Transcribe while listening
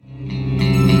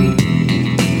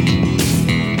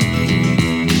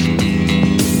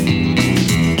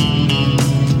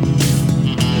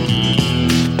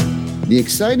The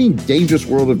exciting, dangerous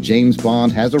world of James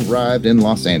Bond has arrived in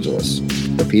Los Angeles.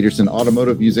 The Peterson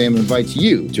Automotive Museum invites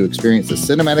you to experience the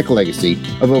cinematic legacy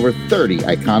of over 30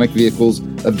 iconic vehicles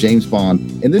of James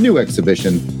Bond in the new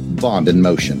exhibition, Bond in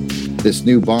Motion. This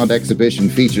new Bond exhibition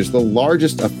features the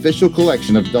largest official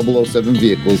collection of 007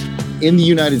 vehicles in the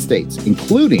United States,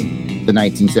 including the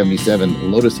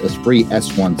 1977 Lotus Esprit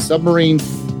S1 submarine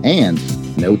and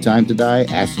No Time to Die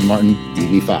Aston Martin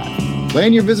DB5.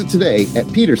 Plan your visit today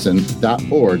at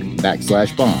peterson.org/bond. That's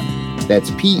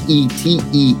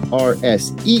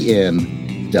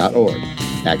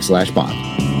petersen.org/bond.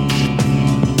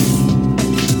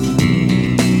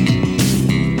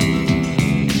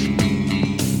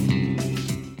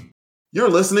 You're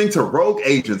listening to Rogue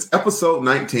Agents, Episode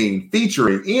 19,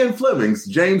 featuring Ian Fleming's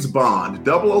James Bond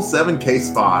 007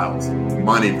 Case Files,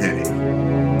 Moneypenny.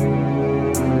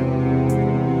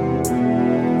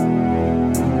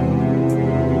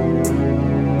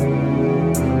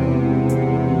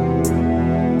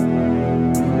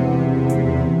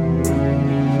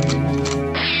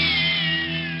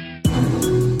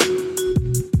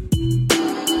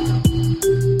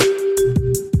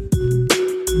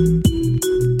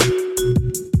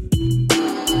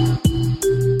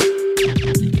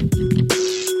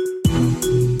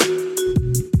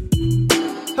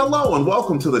 Hello and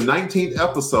welcome to the 19th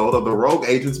episode of the Rogue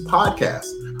Agents podcast,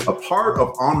 a part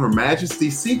of On Her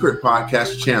Majesty's Secret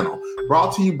podcast channel,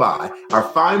 brought to you by our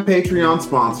fine Patreon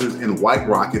sponsors in White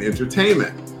Rocket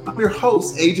Entertainment. I'm your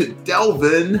host, Agent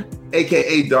Delvin,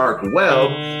 aka Dark Web,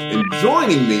 and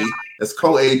joining me as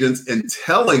co-agents and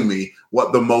telling me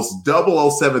what the most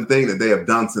 007 thing that they have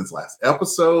done since last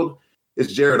episode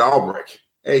is Jared Albrecht,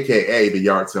 aka the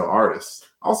Yard Sale Artist,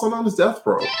 also known as Death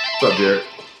Pro. What's up, Jared?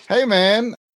 Hey,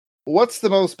 man. What's the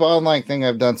most Bond-like thing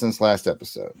I've done since last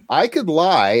episode? I could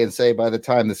lie and say by the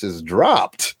time this is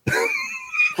dropped,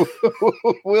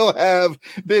 we'll have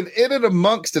been in and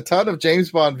amongst a ton of James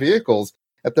Bond vehicles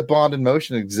at the Bond in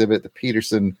Motion exhibit at the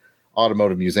Peterson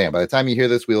Automotive Museum. By the time you hear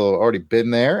this, we'll have already been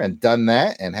there and done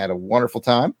that and had a wonderful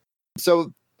time.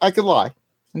 So I could lie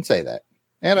and say that.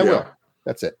 And I will.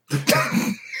 That's it.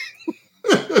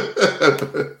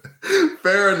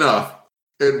 Fair enough.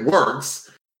 It works.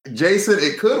 Jason,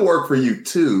 it could work for you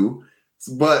too,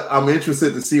 but I'm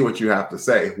interested to see what you have to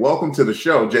say. Welcome to the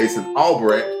show, Jason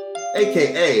Albrecht,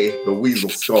 aka the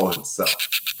Weasel Skull himself.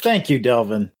 Thank you,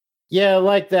 Delvin. Yeah,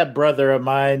 like that brother of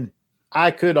mine, I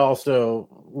could also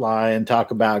lie and talk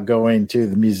about going to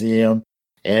the museum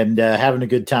and having a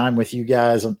good time with you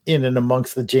guys in and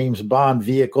amongst the James Bond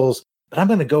vehicles. But I'm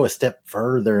going to go a step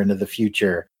further into the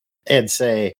future and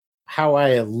say how I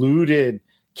eluded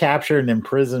capture and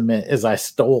imprisonment as I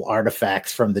stole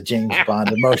artifacts from the James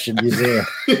Bond Emotion Museum.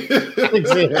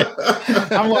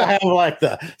 I'm gonna have like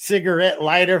the cigarette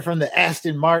lighter from the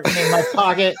Aston Martin in my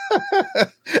pocket,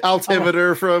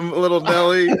 altimeter from Little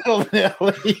Nelly. Little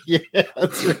Nelly, yeah,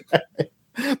 that's right.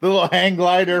 The little hang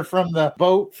glider from the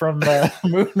boat from the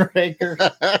Moonraker.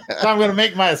 So I'm gonna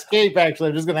make my escape. Actually,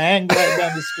 I'm just gonna hang glide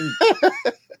down the street.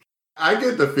 I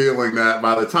get the feeling that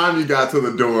by the time you got to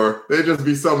the door, there'd just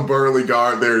be some burly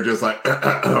guard there just like, with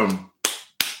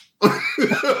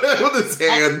his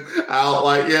hand out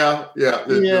like, I have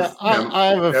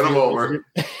a feeling. Over.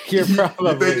 You're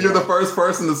probably you think you're the first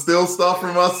person to steal stuff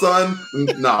from us, son?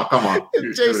 No, come on.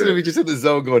 Jason would be just in the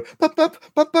zone going,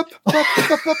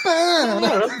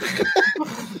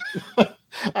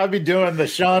 I'd be doing the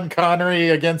Sean Connery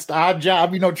against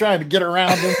Oddjob, trying to get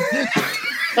around him.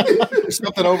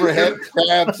 Something overhead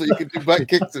crab so you can do butt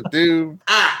kicks of doom.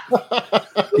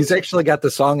 He's actually got the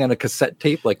song on a cassette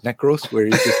tape like Necros where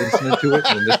he's just listening to it.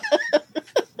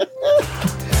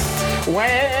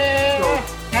 Where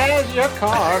has your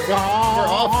car gone? We're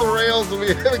off the rails and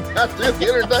we haven't got to the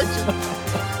introduction.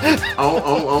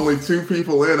 Only 2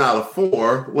 people in out of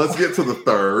 4. Let's get to the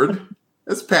third.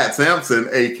 It's Pat Sampson,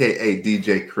 a.k.a.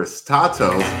 DJ Chris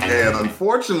Tatos. And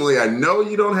unfortunately, I know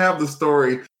you don't have the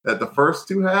story that the first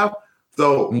 2 have.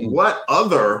 So what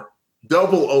other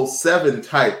 007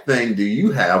 type thing do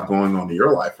you have going on in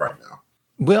your life right now?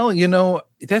 Well,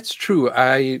 that's true.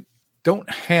 I don't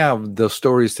have the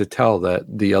stories to tell that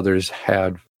the others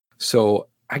had. So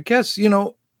I guess,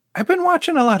 I've been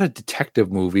watching a lot of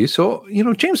detective movies. So,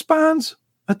 James Bond's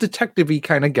a detective-y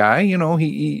kind of guy.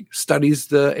 He studies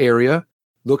the area,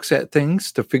 looks at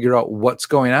things to figure out what's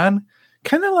going on,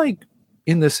 kind of like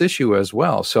in this issue as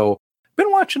well. So I've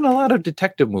been watching a lot of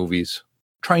detective movies,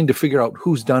 trying to figure out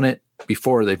who's done it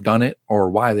before they've done it or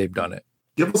why they've done it.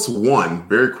 Give us one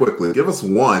very quickly. Give us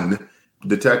one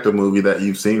detective movie that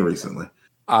you've seen recently.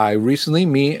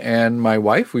 Me and my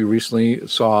wife, we recently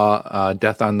saw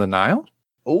Death on the Nile.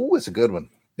 Oh, it's a good one.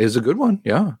 is a good one.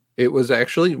 Yeah. It was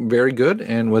actually very good.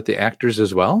 And with the actors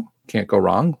as well. Can't go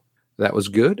wrong. That was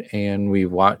good. And we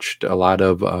watched a lot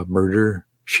of Murder,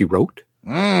 She Wrote.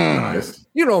 Nice.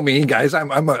 You know me, guys. I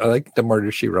like the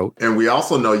Murder, She Wrote. And we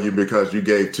also know you because you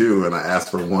gave 2 and I asked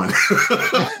for 1.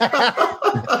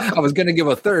 I was going to give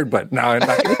a third, but now I'm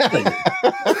not going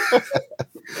to.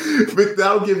 But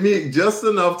that'll give me just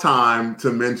enough time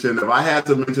to mention, if I had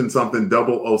to mention something,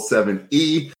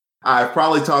 007E. I've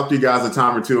probably talked to you guys a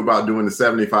time or two about doing the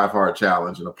 75 Hard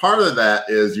Challenge. And a part of that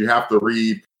is you have to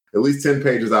read at least 10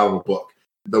 pages out of a book.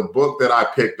 The book that I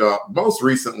picked up most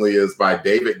recently is by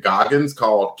David Goggins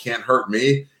called Can't Hurt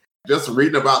Me. Just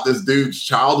reading about this dude's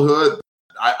childhood,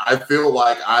 I feel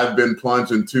like I've been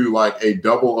plunged into like a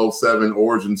 007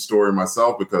 origin story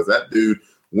myself, because that dude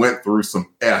went through some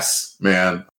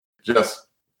man, just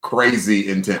crazy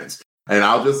intense. And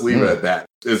I'll just leave it at that.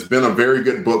 It's been a very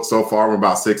good book so far. We're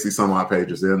about 60 some odd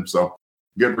pages in, so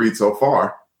good read so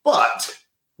far. But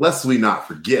lest we not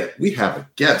forget, we have a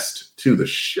guest to the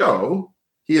show.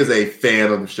 He is a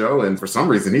fan of the show, and for some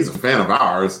reason, he's a fan of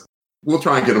ours. We'll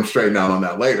try and get him straightened out on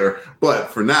that later. But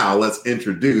for now, let's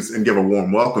introduce and give a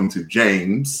warm welcome to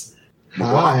James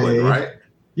McLaughlin, right?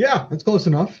 Yeah, that's close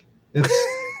enough.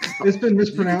 It's been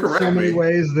mispronounced so many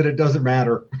ways that it doesn't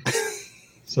matter.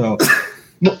 So,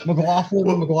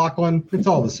 McLaughlin, it's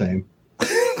all the same.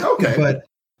 Okay. But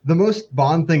the most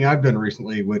Bond thing I've done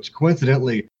recently, which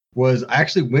coincidentally was I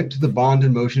actually went to the Bond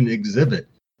in Motion exhibit.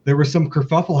 There was some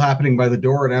kerfuffle happening by the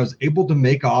door, and I was able to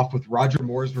make off with Roger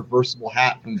Moore's reversible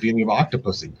hat from the beginning of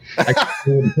Octopussy. I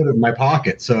put it in my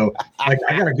pocket. So I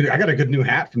got a good new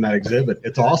hat from that exhibit.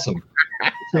 It's awesome.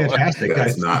 It's fantastic.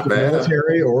 That's not bad.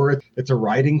 Military, or it's a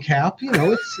riding cap.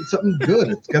 It's something good.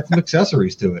 It's got some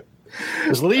accessories to it.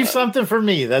 Just leave something for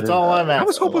me. That's all I'm asking. I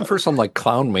was hoping for some like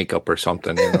clown makeup or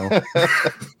something,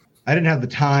 I didn't have the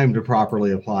time to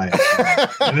properly apply it.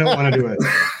 I don't want to do it.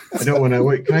 I don't want to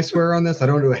wait. Can I swear on this? I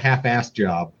don't do a half-assed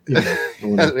job.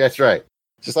 That's right.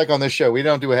 Just like on this show, we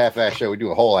don't do a half-ass show. We do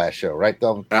a whole-ass show, right,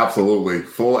 Delvin? Absolutely.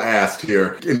 Full-assed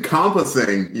here.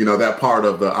 Encompassing, that part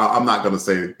of I'm not going to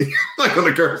say, I'm not going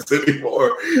to curse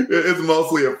anymore. It's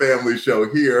mostly a family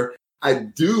show here. I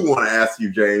do want to ask you,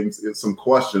 James, some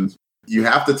questions. You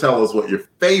have to tell us what your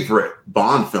favorite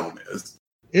Bond film is.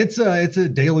 It's a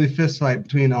daily fistfight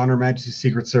between On Her Majesty's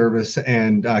Secret Service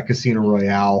and Casino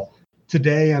Royale.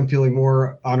 Today, I'm feeling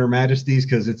more On Her Majesty's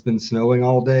because it's been snowing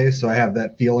all day, so I have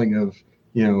that feeling of,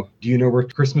 do you know where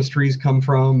Christmas trees come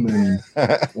from? And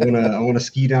I want to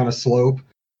ski down a slope.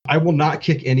 I will not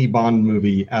kick any Bond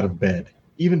movie out of bed.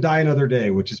 Even Die Another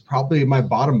Day, which is probably my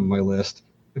bottom of my list.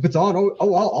 If it's on,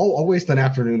 I'll waste an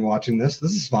afternoon watching this.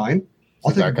 This is fine.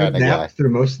 I'll take a good nap through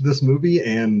most of this movie,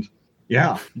 and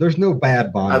yeah, there's no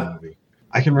bad Bond movie.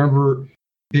 I can remember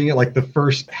being at like the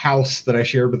first house that I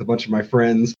shared with a bunch of my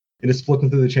friends, and it's flipping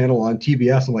through the channel on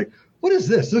TBS. I'm like, what is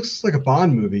this? It looks like a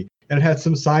Bond movie. And it had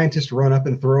some scientist run up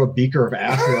and throw a beaker of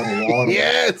acid on the wall.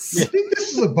 Yes! I think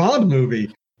this is a Bond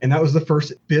movie. And that was the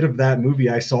first bit of that movie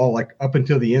I saw, like, up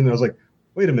until the end. And I was like,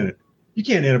 wait a minute. You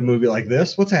can't end a movie like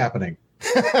this. What's happening?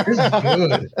 This is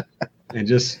good. And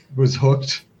just was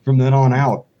hooked from then on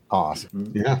out. Awesome.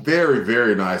 Yeah. Very,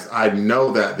 very nice. I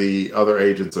know that the other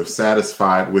agents are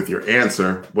satisfied with your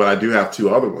answer, but I do have 2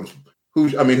 other ones.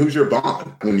 Who's your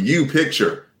Bond? When you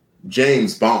picture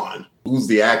James Bond, who's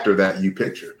the actor that you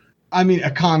picture? I mean,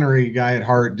 a Connery guy at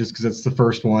heart, just because it's the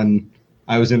first one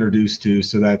I was introduced to.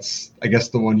 So that's, I guess,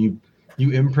 the one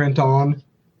you imprint on.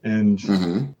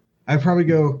 And I'd probably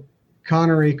go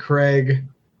Connery, Craig,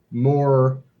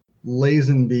 Moore,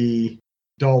 Lazenby,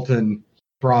 Dalton,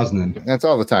 Brosnan. That's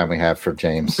all the time we have for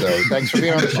James. So thanks for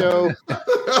being on the show.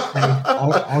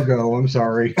 I'll go. I'm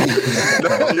sorry.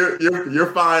 No,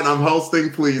 you're fine. I'm hosting.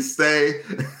 Please stay.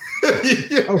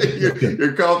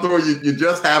 You're comfortable. You're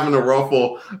just having to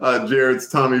ruffle Jared's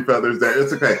tummy feathers there.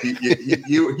 It's okay.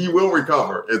 He will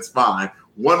recover. It's fine.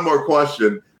 One more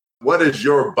question. What is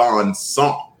your Bond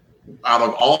song? Out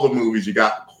of all the movies, you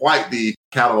got quite the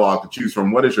catalog to choose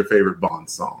from. What is your favorite Bond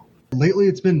song? Lately,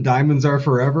 it's been Diamonds Are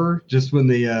Forever. Just when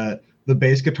the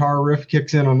bass guitar riff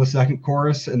kicks in on the second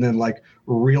chorus and then like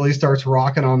really starts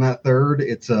rocking on that third.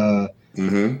 It's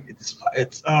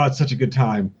such a good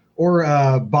time.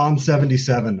 Or Bond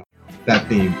 77, that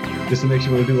theme. Just to make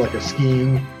you want to do like a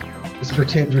skiing. Just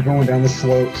pretend you're going down the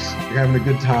slopes. You're having a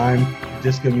good time.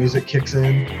 Disco music kicks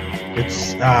in.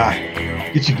 It's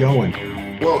get you going.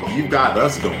 Well, you got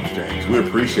us going, James. We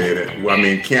appreciate it. I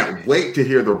mean, can't wait to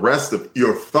hear the rest of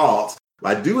your thoughts.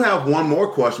 I do have one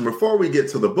more question before we get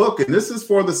to the book, and this is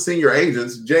for the senior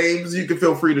agents. James, you can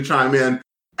feel free to chime in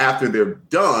after they're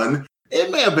done. It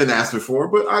may have been asked before,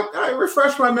 but I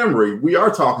refresh my memory. We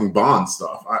are talking Bond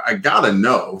stuff. I gotta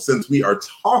know, since we are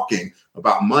talking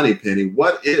about Moneypenny,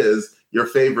 what is your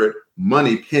favorite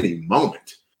Moneypenny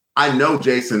moment? I know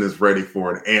Jason is ready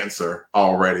for an answer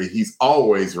already. He's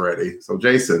always ready. So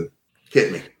Jason,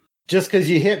 hit me. Just because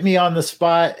you hit me on the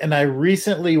spot, and I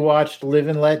recently watched Live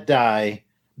and Let Die,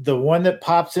 the one that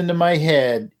pops into my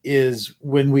head is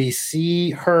when we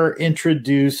see her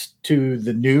introduced to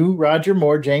the new Roger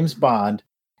Moore, James Bond,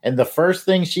 and the first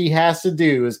thing she has to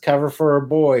do is cover for a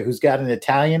boy who's got an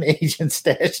Italian agent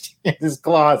stashed in his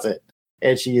closet.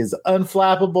 And she is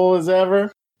unflappable as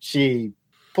ever. She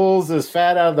pulls his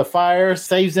fat out of the fire,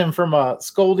 saves him from a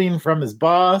scolding from his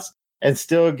boss, and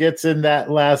still gets in that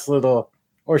last little,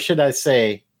 or should I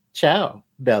say, ciao,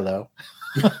 Bello.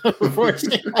 before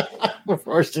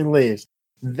she leaves.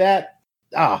 That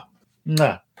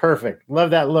perfect.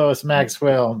 Love that Lois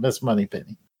Maxwell, Miss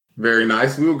Moneypenny. Very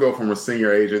nice. We will go from a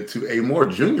senior agent to a more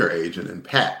junior agent. And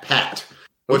Pat,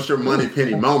 what's your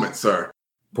Moneypenny moment, sir?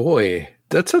 Boy,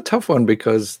 that's a tough one,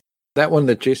 because that one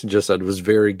that Jason just said was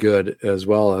very good, as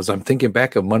well. As I'm thinking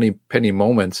back of Moneypenny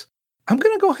moments, I'm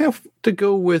going to have to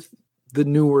go with the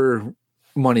newer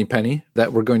Moneypenny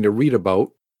that we're going to read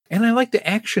about. And I like the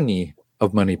action-y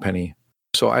of Moneypenny.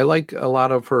 So I like a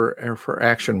lot of her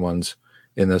action ones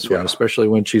in this one, especially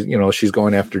when she's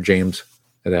going after James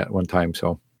at that one time.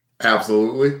 So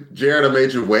absolutely. Jared, I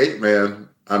made you wait, man.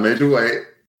 I made you wait,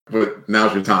 but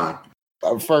now's your time.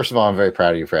 First of all, I'm very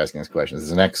proud of you for asking this question. This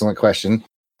is an excellent question,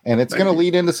 and it's going to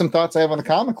lead into some thoughts I have on the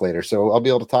comic later, so I'll be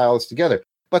able to tie all this together.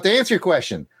 But to answer your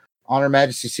question, on Her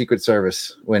Majesty's Secret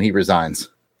Service when he resigns,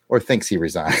 or thinks he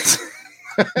resigns.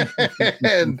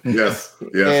 and yes.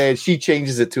 And she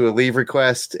changes it to a leave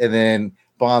request, and then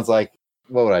Bond's like,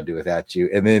 what would I do without you?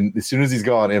 And then as soon as he's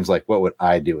gone, M's like, what would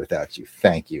I do without you?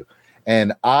 Thank you.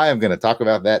 And I am going to talk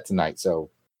about that tonight. So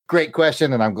great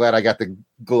question, and I'm glad I got to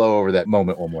glow over that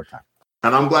moment one more time.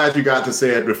 And I'm glad you got to say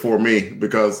it before me,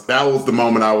 because that was the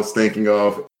moment I was thinking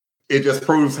of. It just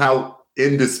proves how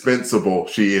indispensable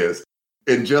she is.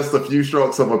 In just a few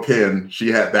strokes of a pen, she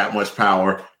had that much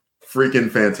power. Freaking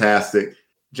fantastic.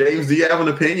 James, do you have an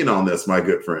opinion on this, my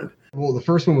good friend? Well, the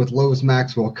first one with Lois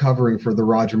Maxwell covering for the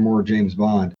Roger Moore James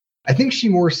Bond. I think she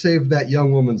more saved that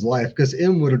young woman's life, because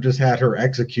M would have just had her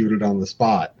executed on the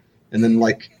spot. And then,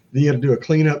 you had to do a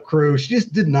cleanup crew. She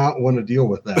just did not want to deal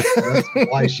with that. That's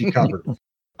why she covered.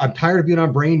 I'm tired of being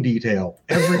on brain detail.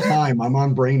 Every time I'm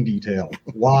on brain detail.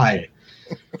 Why?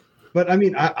 But, I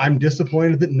mean, I'm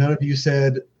disappointed that none of you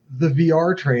said the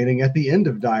VR training at the end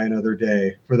of Die Another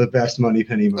Day for the best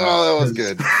Moneypenny moment. Oh, that was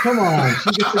good. Come on.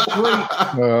 She gets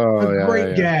a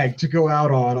great gag to go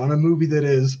out on a movie that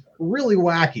is really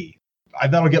wacky.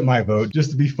 That'll get my vote,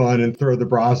 just to be fun and throw the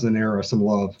Brosnan era some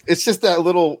love. It's just that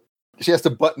little, she has to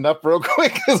button up real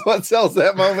quick is what sells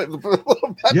that moment.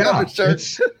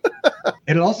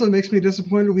 And it also makes me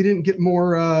disappointed we didn't get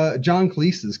more John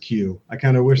Cleese's cue. I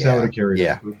kind of wish that would have carried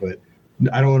over, but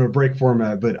I don't want to break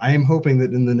format, but I am hoping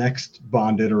that in the next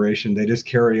Bond iteration, they just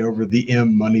carry over the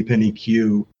M Moneypenny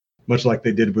Q, much like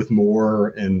they did with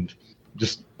Moore, and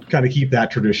just kind of keep that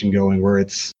tradition going where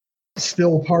it's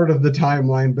still part of the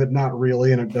timeline, but not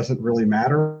really, and it doesn't really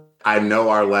matter. I know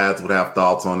our lads would have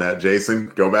thoughts on that.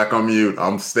 Jason, go back on mute.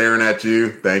 I'm staring at you.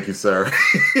 Thank you, sir.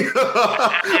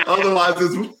 Otherwise,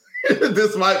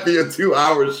 this might be a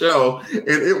 2-hour show, and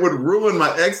it would ruin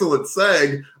my excellent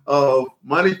seg of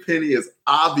Moneypenny is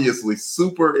obviously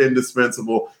super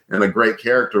indispensable and a great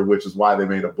character, which is why they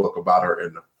made a book about her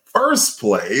in the first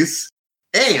place.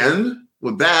 And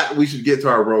with that, we should get to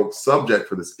our rogue subject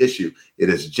for this issue. It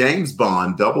is James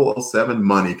Bond 007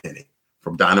 Moneypenny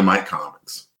from Dynamite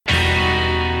Comics.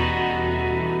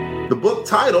 The book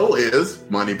title is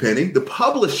Moneypenny. The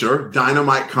publisher,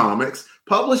 Dynamite Comics,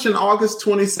 published in August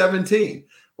 2017.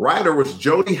 Writer was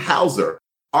Jody Hauser.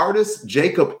 Artist,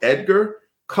 Jacob Edgar.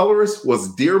 Colorist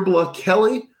was Deirbla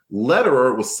Kelly.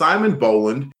 Letterer was Simon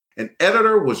Boland. And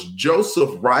editor was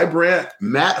Joseph Rybrandt,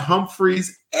 Matt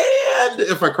Humphreys, and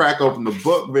if I crack open the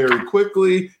book very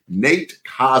quickly, Nate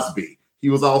Cosby. He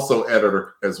was also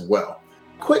editor as well.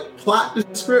 Quick plot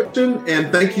description,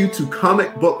 and thank you to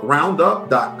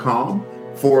comicbookroundup.com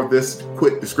for this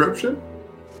quick description.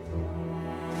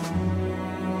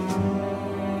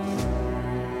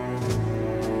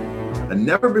 A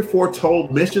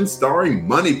never-before-told mission starring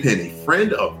Moneypenny,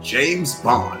 friend of James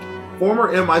Bond,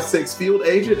 former MI6 field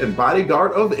agent and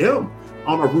bodyguard of M.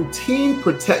 On a routine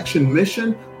protection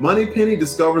mission, Moneypenny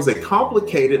discovers a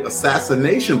complicated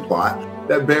assassination plot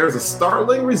that bears a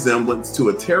startling resemblance to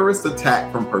a terrorist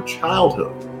attack from her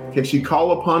childhood. Can she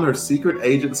call upon her secret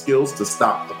agent skills to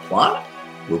stop the plot?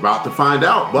 We're about to find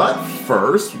out, but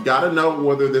first, we got to know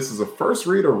whether this is a first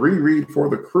read or reread for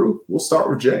the crew. We'll start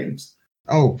with James.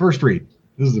 Oh, first read.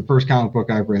 This is the first comic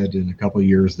book I've read in a couple of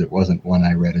years that wasn't one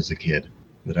I read as a kid,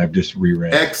 that I've just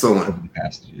reread. Excellent. Over the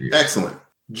past year. Excellent.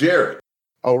 Jared.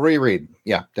 Oh, reread.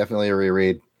 Yeah, definitely a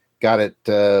reread. Got it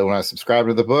when I subscribed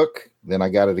to the book. Then I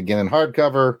got it again in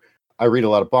hardcover. I read a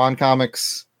lot of Bond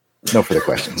comics. No further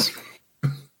questions.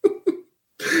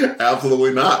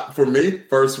 Absolutely not. For me,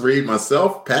 first read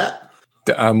myself. Pat?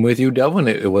 I'm with you, Delvin.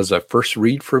 It was a first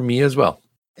read for me as well.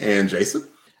 And Jason?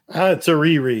 It's a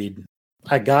reread.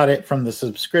 I got it from the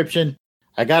subscription.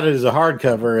 I got it as a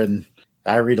hardcover, and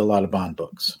I read a lot of Bond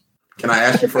books. Can I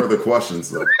ask you further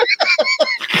questions, though?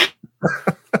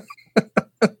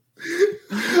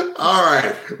 All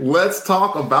right, let's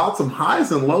talk about some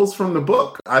highs and lows from the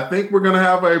book. I think we're going to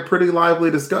have a pretty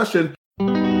lively discussion.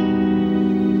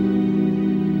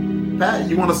 Pat,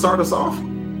 you want to start us off?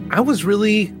 I was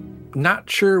really not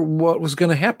sure what was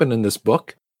going to happen in this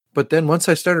book. But then once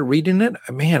I started reading it,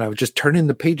 man, I was just turning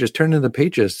the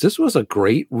pages. This was a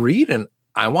great read, and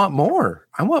I want more.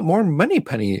 I want more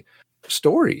Moneypenny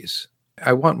stories.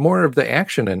 I want more of the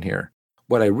action in here.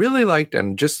 What I really liked,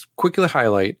 and just quickly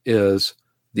highlight, is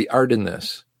the art in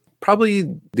this. Probably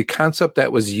the concept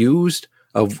that was used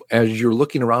of as you're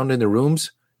looking around in the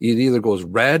rooms, it either goes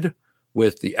red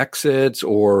with the exits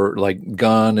or like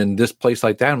gun and this place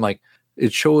like that. I'm like,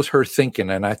 it shows her thinking,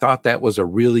 and I thought that was a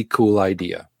really cool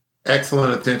idea.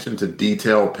 Excellent attention to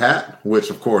detail, Pat, which,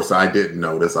 of course, I didn't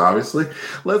notice, obviously.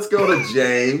 Let's go to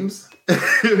James.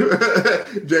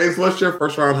 James, what's your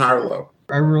first round high or low?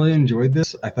 I really enjoyed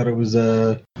this. I thought it was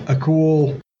a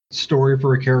cool story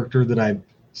for a character that I've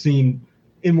seen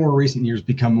in more recent years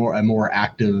become a more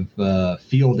active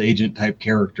field agent type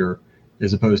character,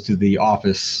 as opposed to the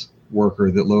office worker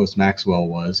that Lois Maxwell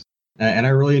was. And I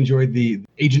really enjoyed the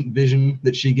agent vision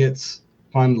that she gets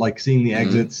upon like seeing the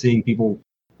exits, seeing people,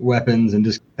 weapons, and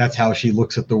just that's how she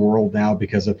looks at the world now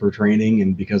because of her training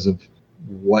and because of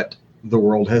what the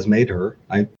world has made her.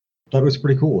 I thought it was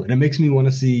pretty cool. And it makes me want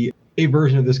to see a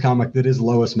version of this comic that is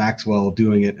Lois Maxwell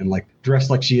doing it and like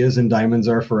dressed like she is in Diamonds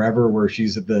Are Forever, where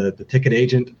she's at the ticket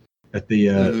agent at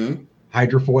the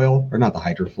hydrofoil, or not the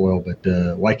hydrofoil,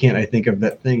 but why can't I think of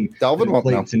that thing? Delvin won't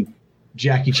know. And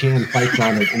Jackie Chan fights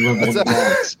on it and Rumble in the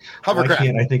Bronx. Hovercraft. Why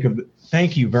can't I think of it?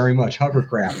 Thank you very much.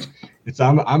 Hovercraft.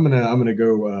 I'm gonna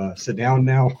go sit down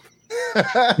now.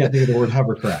 Can't think of the word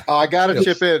hovercraft. Oh, I gotta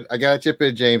chip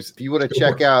in, James. If you want to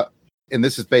check out, and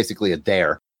this is basically a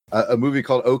dare, a movie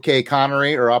called OK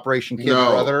Connery or Operation Kid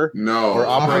Brother. No. Or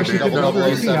Operation Kid Brother.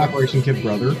 I've seen 007. Operation Kid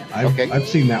Brother. I've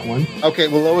seen that one. Okay,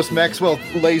 well, Lois Maxwell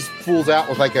lays fools out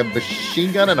with like a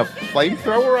machine gun and a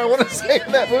flamethrower, I want to say,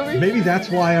 in that movie. Maybe that's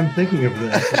why I'm thinking of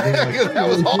this. Like, that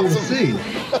was cool to awesome. see.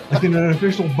 Like in an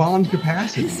official Bond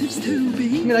capacity. I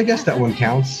mean, I guess that one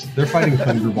counts. They're fighting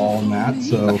Thunderball in that,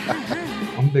 so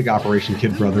I'm a big Operation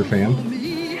Kid Brother fan.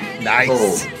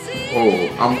 Nice.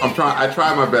 I'm trying. I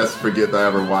try my best to forget that I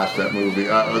ever watched that movie.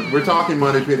 We're talking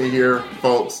Moneypenny here,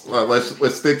 folks.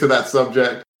 Let's stick to that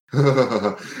subject.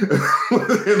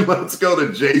 And let's go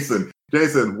to Jason.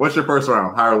 Jason, what's your first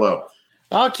round, high or low?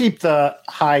 I'll keep the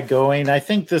high going. I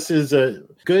think this is a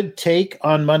good take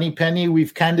on Moneypenny.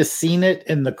 We've kind of seen it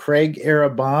in the Craig era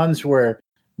Bonds, where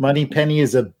Moneypenny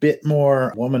is a bit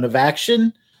more woman of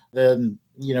action than,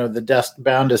 the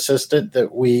desk-bound assistant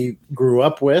that we grew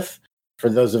up with. For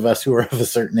those of us who are of a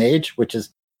certain age, which is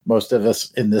most of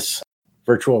us in this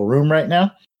virtual room right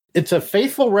now. It's a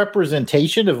faithful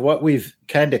representation of what we've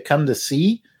kind of come to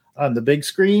see on the big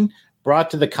screen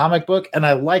brought to the comic book. And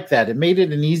I like that. It made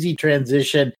it an easy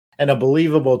transition and a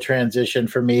believable transition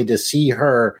for me to see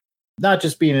her not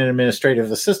just being an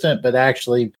administrative assistant, but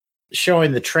actually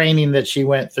showing the training that she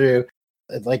went through.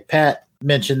 Like Pat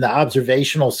mentioned, the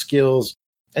observational skills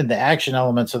and the action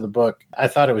elements of the book. I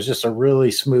thought it was just a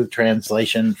really smooth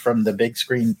translation from the big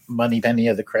screen Moneypenny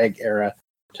of the Craig era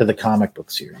to the comic book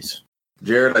series.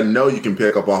 Jared, I know you can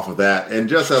pick up off of that. And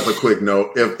just as a quick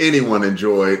note, if anyone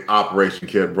enjoyed Operation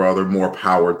Kid Brother, more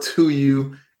power to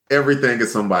you. Everything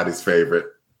is somebody's favorite.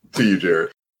 To you,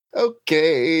 Jared.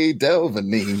 Okay,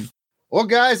 Delvin. Well,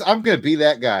 guys, I'm going to be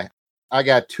that guy. I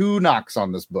got 2 knocks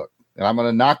on this book. And I'm going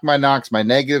to knock my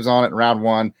negatives on it in round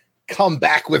 1. Come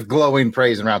back with glowing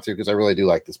praise in round 2 because I really do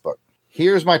like this book.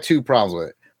 Here's my 2 problems with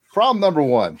it. Problem number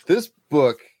 1, this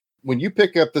book, when you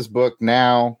pick up this book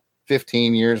now,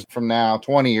 15 years from now,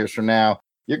 20 years from now,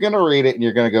 you're going to read it and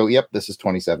you're going to go, yep, this is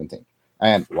 2017.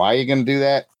 And why are you going to do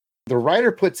that? The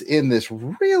writer puts in this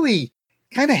really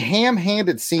kind of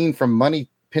ham-handed scene from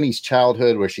Moneypenny's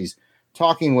childhood where she's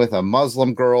talking with a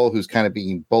Muslim girl who's kind of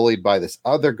being bullied by this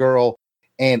other girl.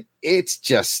 And it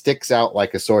just sticks out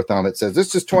like a sore thumb. It says,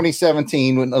 this is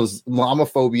 2017 when those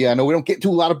Islamophobia. I know we don't get to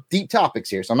a lot of deep topics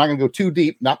here, so I'm not going to go too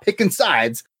deep, not picking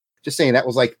sides, just saying that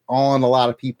was like on a lot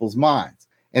of people's minds.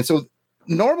 And so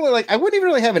normally, like, I wouldn't even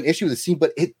really have an issue with the scene,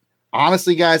 but it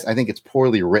honestly, guys, I think it's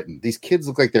poorly written. These kids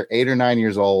look like they're 8 or 9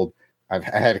 years old. I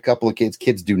had a couple of kids.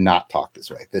 Kids do not talk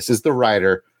this way. This is the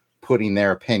writer putting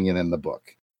their opinion in the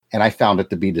book. And I found it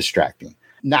to be distracting.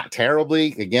 Not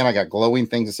terribly. Again, I got glowing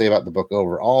things to say about the book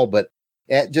overall, but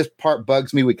it just part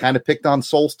bugs me. We kind of picked on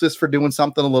Solstice for doing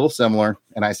something a little similar.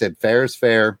 And I said, fair is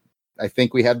fair. I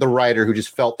think we had the writer who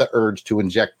just felt the urge to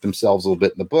inject themselves a little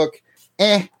bit in the book.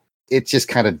 It just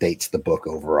kind of dates the book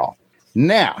overall.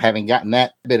 Now, having gotten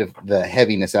that bit of the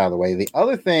heaviness out of the way, the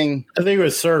other thing... I think it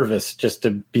was Service, just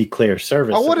to be clear.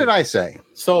 Service. Oh, what did I say?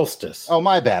 Solstice. Oh,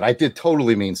 my bad. I did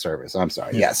totally mean Service. I'm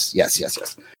sorry. Yeah.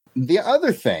 Yes. The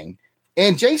other thing,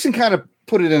 and Jason kind of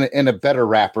put it in a better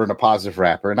wrapper, in a positive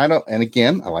wrapper. And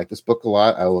again, I like this book a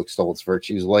lot. I will extol its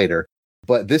virtues later.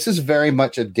 But this is very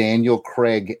much a Daniel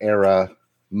Craig era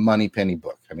Moneypenny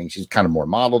book. I mean, she's kind of more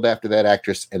modeled after that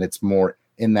actress, and it's more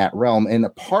in that realm. And a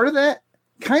part of that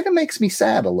kind of makes me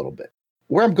sad a little bit.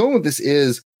 Where I'm going with this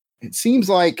is, it seems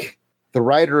like the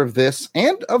writer of this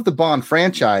and of the Bond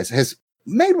franchise has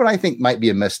made what I think might be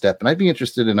a misstep, and I'd be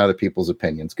interested in other people's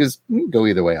opinions because we can go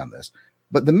either way on this.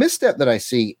 But the misstep that I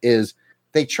see is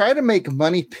they try to make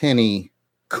Moneypenny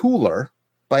cooler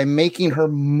by making her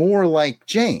more like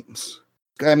James.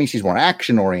 I mean, she's more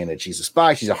action-oriented. She's a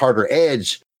spy. She's a harder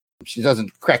edge. She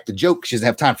doesn't crack the joke. She doesn't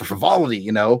have time for frivolity,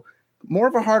 you know. More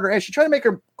of a harder edge. She tried to make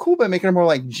her cool by making her more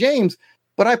like James.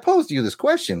 But I posed you this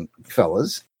question,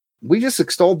 fellas. We just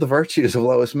extolled the virtues of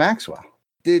Lois Maxwell.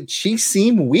 Did she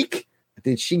seem weak?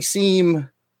 Did she seem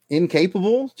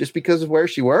incapable just because of where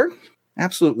she worked?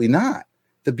 Absolutely not.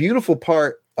 The beautiful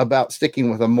part about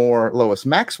sticking with a more Lois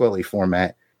Maxwell-y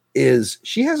format is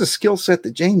she has a skill set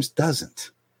that James doesn't.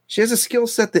 She has a skill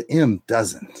set that M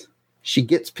doesn't. She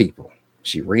gets people.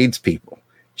 She reads people.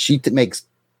 She makes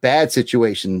bad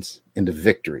situations into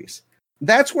victories.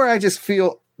 That's where I just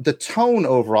feel the tone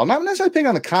overall, not necessarily picking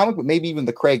on the comic, but maybe even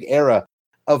the Craig era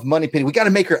of Moneypenny. We got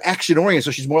to make her action-oriented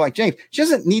so she's more like James. She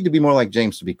doesn't need to be more like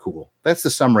James to be cool. That's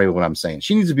the summary of what I'm saying.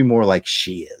 She needs to be more like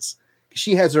she is.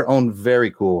 She has her own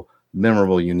very cool,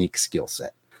 memorable, unique skill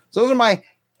set. So those are my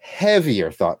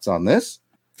heavier thoughts on this.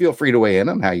 Feel free to weigh in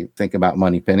on how you think about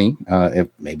Moneypenny. If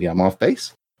maybe I'm off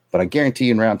base, but I guarantee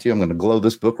you in round 2, I'm going to glow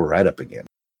this book right up again.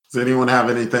 Does anyone have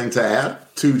anything to add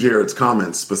to Jared's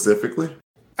comments specifically?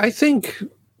 I think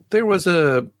there was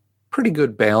a pretty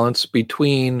good balance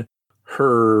between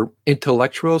her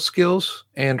intellectual skills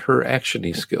and her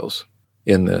action-y skills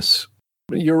in this.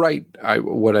 You're right.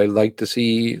 Would I like to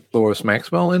see Lois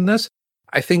Maxwell in this?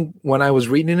 I think when I was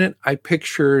reading it, I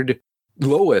pictured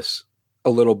Lois a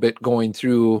little bit going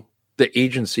through the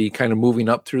agency, kind of moving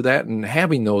up through that and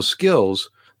having those skills,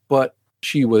 but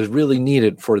she was really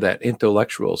needed for that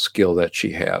intellectual skill that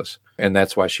she has. And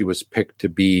that's why she was picked to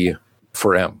be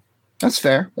for M. That's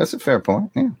fair. That's a fair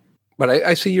point. Yeah. But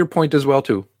I see your point as well,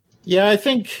 too. Yeah, I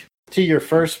think to your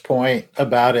first point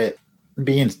about it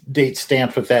being date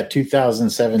stamped with that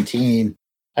 2017,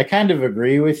 I kind of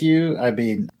agree with you. I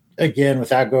mean, again,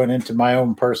 without going into my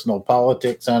own personal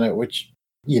politics on it, which,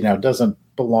 you know, doesn't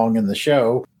belong in the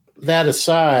show. That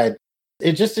aside,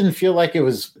 it just didn't feel like it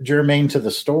was germane to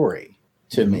the story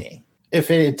to me.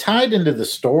 If it had tied into the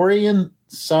story in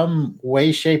some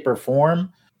way, shape, or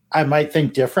form, I might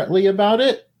think differently about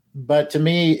it. But to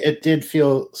me, it did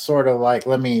feel sort of like,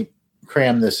 let me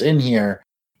cram this in here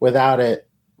without it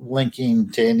linking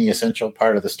to any essential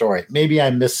part of the story. Maybe I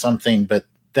missed something, but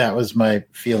that was my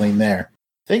feeling there.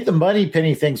 I think the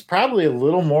Moneypenny thing's probably it's a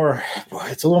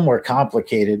little more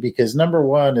complicated because number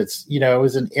one, it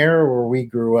was an era where we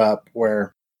grew up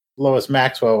where Lois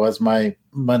Maxwell was my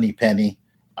Moneypenny.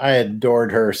 I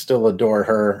adored her, still adore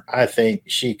her. I think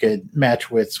she could match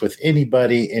wits with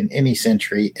anybody in any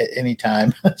century at any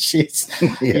time. She's,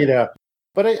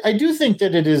 but I do think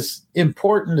that it is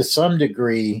important to some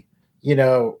degree,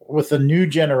 with a new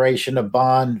generation of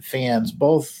Bond fans,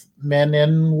 both men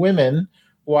and women,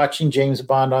 watching James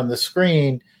Bond on the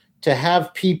screen, to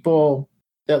have people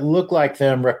that look like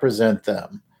them represent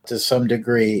them to some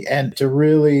degree and to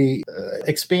really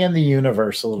expand the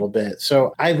universe a little bit.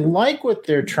 So I like what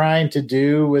they're trying to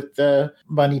do with the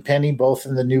Moneypenny, both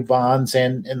in the new Bonds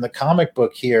and in the comic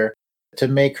book here, to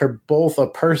make her both a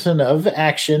person of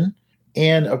action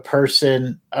and a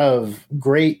person of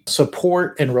great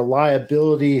support and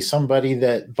reliability, somebody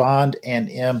that Bond and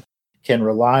M can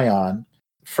rely on.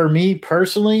 For me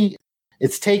personally,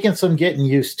 it's taken some getting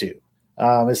used to.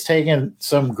 It's taken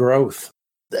some growth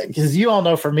because you all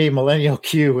know for me, Millennial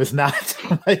Q was not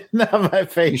my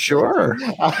favorite. Sure.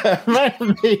 I might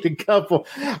have made a couple.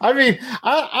 I mean,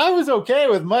 I was okay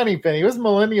with Moneypenny. It was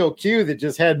Millennial Q that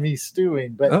just had me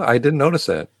stewing. But I didn't notice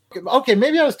that. Okay,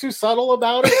 maybe I was too subtle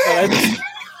about it,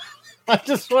 but I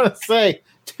just want to say,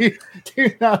 do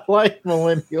not like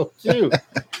Millennial Q.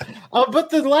 But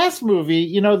the last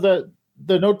movie, the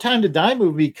No Time to Die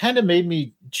movie kind of made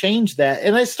me change that.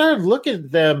 And I started looking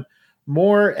at them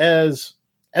more as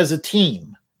a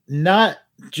team, not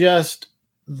just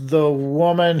the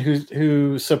woman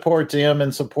who supports him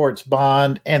and supports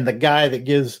Bond and the guy that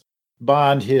gives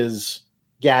Bond his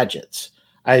gadgets.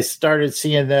 I started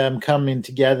seeing them coming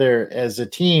together as a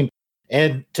team.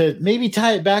 And to maybe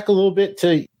tie it back a little bit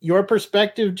to your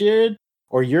perspective, Jared,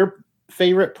 or your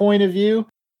favorite point of view,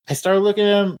 I started looking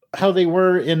at them how they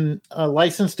were in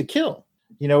License to Kill,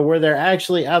 where they're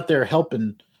actually out there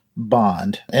helping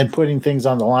Bond and putting things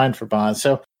on the line for Bond.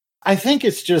 So I think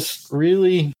it's just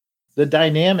really the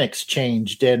dynamics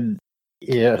changed. And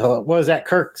what was that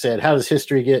Kirk said? How does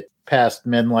history get past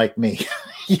men like me?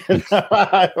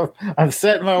 I'm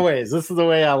set in my ways. This is the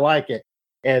way I like it.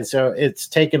 And so it's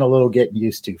taken a little getting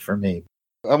used to for me.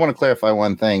 I want to clarify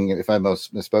one thing. If I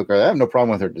misspoke, I have no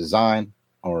problem with her design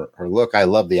or her look. I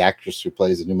love the actress who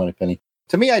plays the new Moneypenny.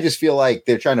 To me, I just feel like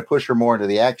they're trying to push her more into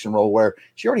the action role where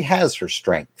she already has her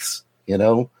strengths,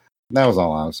 That was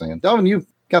all I was saying. Delvin, you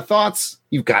got thoughts?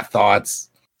 You've got thoughts.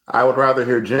 I would rather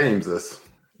hear James's.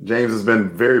 James has been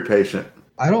very patient.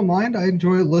 I don't mind. I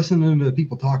enjoy listening to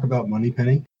people talk about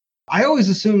Moneypenny. I always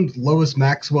assumed Lois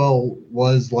Maxwell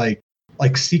was like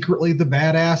secretly the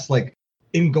badass. Like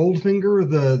in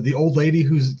Goldfinger, the old lady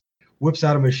who whips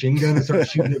out a machine gun and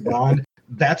starts shooting at Bond.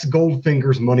 That's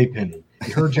Goldfinger's Moneypenny.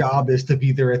 Her job is to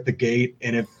be there at the gate,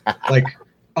 and if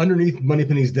underneath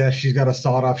Moneypenny's desk, she's got a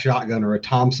sawed-off shotgun or a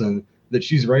Thompson that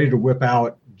she's ready to whip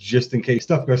out just in case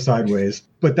stuff goes sideways.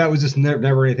 But that was just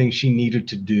never anything she needed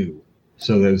to do.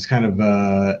 So that was kind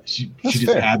of she just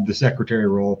fair. Had the secretary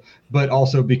role, but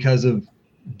also because of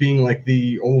being like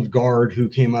the old guard who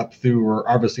came up through, or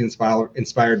obviously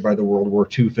inspired by the World War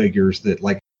II figures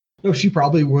that she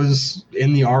probably was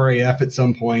in the RAF at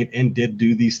some point and did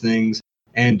do these things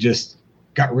and just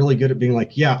got really good at being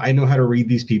like, yeah, I know how to read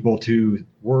these people to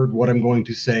word what I'm going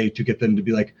to say to get them to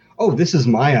be like, oh, this is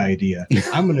my idea.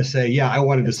 I'm going to say, yeah, I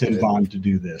wanted to send Bond to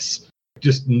do this.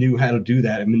 Just knew how to do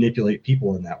that and manipulate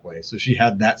people in that way. So she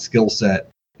had that skill set,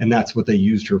 and that's what they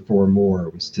used her for more,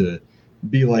 was to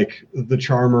be like the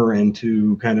charmer and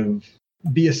to kind of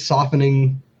be a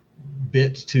softening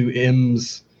bit to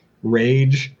M's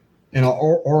rage, and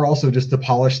or also just to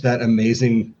polish that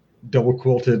amazing double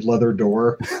quilted leather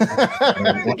door.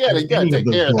 I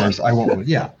won't.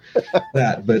 Yeah,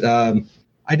 that. But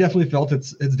I definitely felt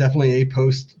it's definitely a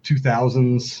post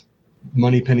 2000s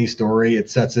Moneypenny story. It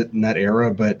sets it in that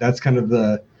era, but that's kind of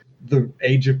the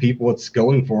age of people it's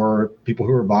going for, people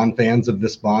who are Bond fans of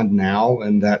this Bond now,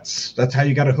 and that's how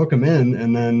you got to hook them in,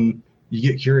 and then you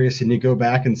get curious and you go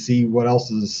back and see what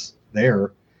else is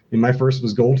there. My first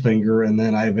was Goldfinger, and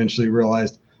then I eventually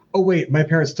realized, oh wait, my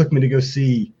parents took me to go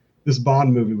see this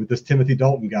Bond movie with this Timothy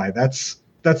Dalton guy. That's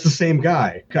the same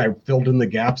guy. I filled in the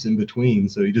gaps in between,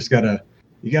 so you gotta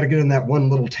get in that one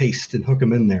little taste and hook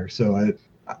them in there. So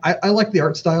I like the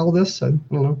art style of this. I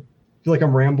don't know. I feel like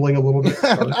I'm rambling a little bit.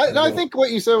 I think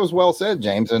what you said was well said,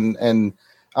 James, and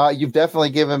you've definitely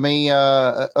given me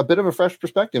a bit of a fresh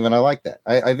perspective, and I like that.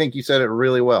 I think you said it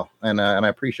really well, and I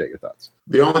appreciate your thoughts.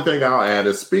 The only thing I'll add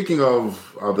is, speaking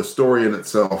of the story in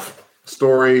itself,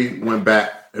 story went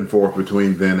back and forth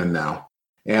between then and now,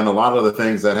 and a lot of the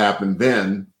things that happened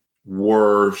then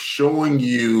were showing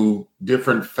you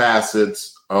different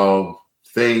facets of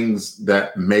things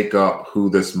that make up who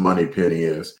this Moneypenny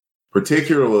is.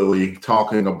 Particularly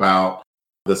talking about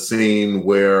the scene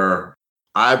where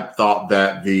I thought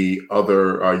that the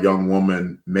other young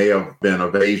woman may have been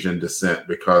of Asian descent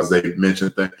because they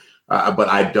mentioned that, but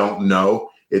I don't know.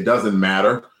 It doesn't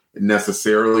matter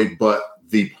necessarily, but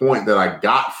the point that I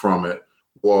got from it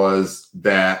was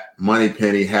that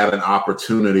Moneypenny had an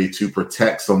opportunity to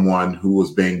protect someone who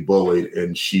was being bullied,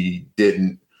 and she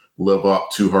didn't live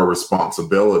up to her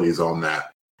responsibilities on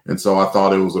that. And so I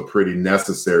thought it was a pretty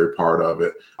necessary part of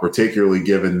it, particularly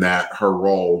given that her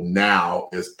role now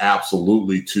is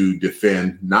absolutely to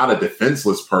defend not a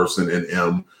defenseless person in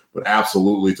M, but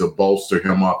absolutely to bolster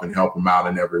him up and help him out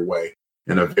in every way,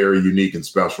 in a very unique and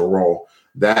special role.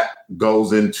 That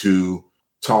goes into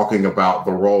talking about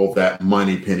the role that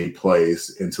Moneypenny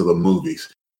plays into the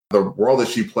movies. The role that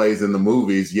she plays in the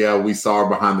movies, yeah, we saw her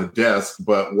behind the desk,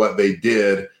 but what they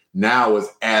did now is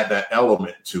add that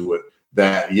element to it.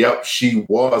 that, yep, she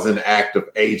was an active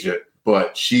agent,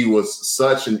 but she was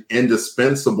such an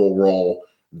indispensable role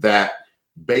that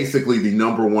basically the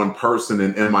number one person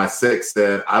in MI6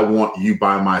 said, I want you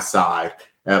by my side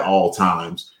at all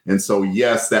times. And so,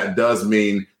 yes, that does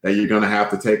mean that you're going to have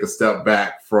to take a step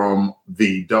back from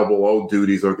the 00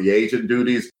 duties or the agent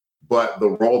duties. But the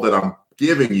role that I'm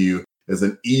giving you is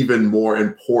an even more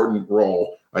important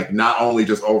role, like not only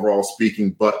just overall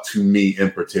speaking, but to me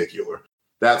in particular.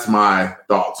 That's my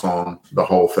thoughts on the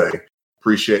whole thing.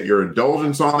 Appreciate your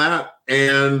indulgence on that.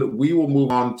 And we will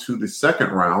move on to the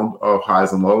second round of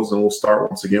highs and lows, and we'll start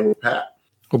once again with Pat.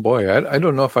 Oh boy, I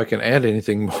don't know if I can add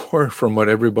anything more from what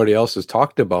everybody else has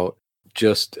talked about.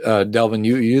 Just Delvin,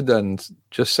 you then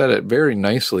just said it very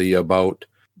nicely about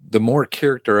the more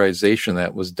characterization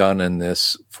that was done in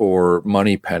this for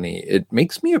Moneypenny. It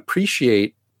makes me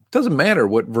appreciate, doesn't matter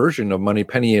what version of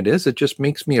Moneypenny it is, it just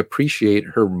makes me appreciate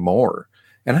her more.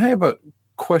 And I have a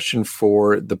question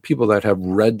for the people that have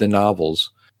read the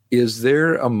novels. Is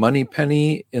there a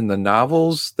Moneypenny in the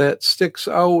novels that sticks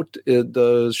out?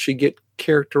 Does she get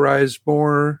characterized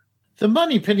more? The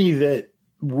Moneypenny that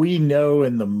we know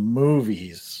in the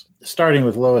movies, starting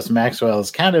with Lois Maxwell,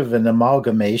 is kind of an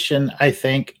amalgamation, I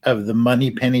think, of the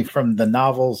Moneypenny from the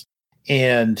novels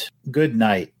and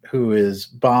Goodnight, who is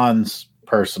Bond's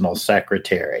personal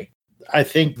secretary. I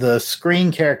think the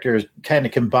screen characters kind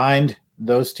of combined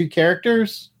those two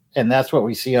characters, and that's what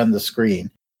we see on the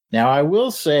screen. Now, I will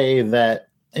say that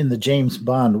in the James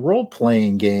Bond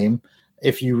role-playing game,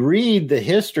 if you read the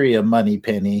history of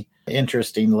Moneypenny,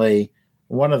 interestingly,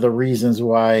 one of the reasons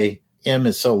why M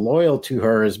is so loyal to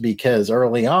her is because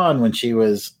early on when she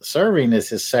was serving as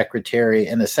his secretary,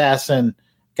 an assassin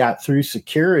got through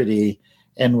security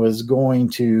and was going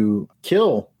to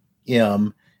kill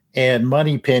M, and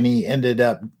Moneypenny ended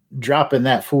up dropping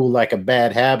that fool like a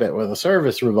bad habit with a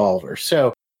service revolver.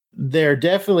 So there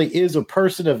definitely is a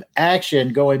person of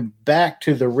action going back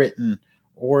to the written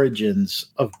origins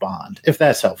of Bond, if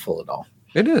that's helpful at all.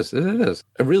 It is.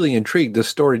 I'm really intrigued. This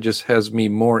story just has me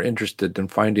more interested in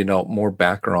finding out more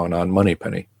background on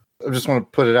Moneypenny. I just want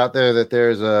to put it out there that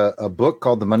there's a book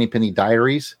called the Moneypenny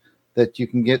Diaries that you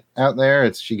can get out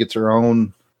there. She gets her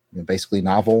own basically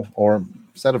novel or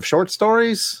set of short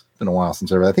stories. It's been a while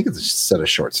since I read. I think it's a set of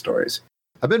short stories.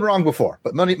 I've been wrong before,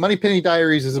 but Moneypenny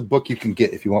Diaries is a book you can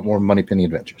get if you want more Moneypenny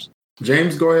adventures.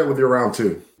 James, go ahead with your round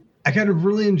two. I kind of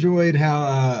really enjoyed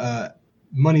how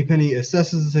Moneypenny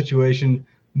assesses the situation,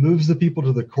 moves the people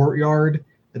to the courtyard,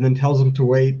 and then tells them to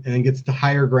wait, and then gets to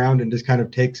higher ground and just kind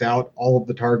of takes out all of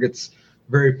the targets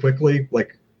very quickly.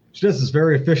 Like, she does this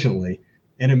very efficiently,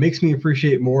 and it makes me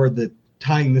appreciate more that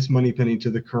tying this Moneypenny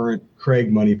to the current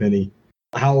Craig Moneypenny,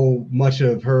 how much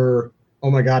of her,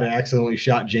 oh my God, I accidentally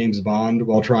shot James Bond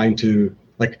while trying to,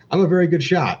 like, I'm a very good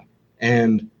shot,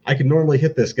 and I can normally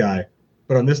hit this guy,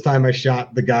 but on this time I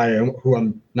shot the guy who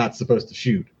I'm not supposed to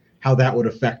shoot. How that would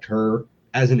affect her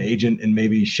as an agent and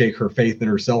maybe shake her faith in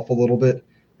herself a little bit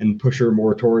and push her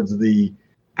more towards the,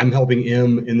 I'm helping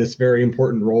M in this very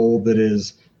important role that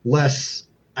is less,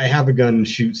 I have a gun and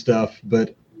shoot stuff,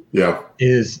 but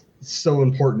is so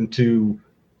important to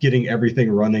getting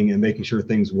everything running and making sure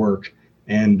things work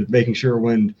and making sure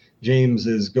when James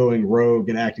is going rogue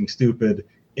and acting stupid,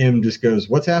 M just goes,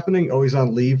 what's happening? Oh, he's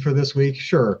on leave for this week?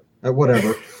 Sure.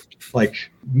 Whatever.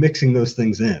 Like mixing those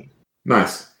things in.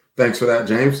 Nice. Thanks for that,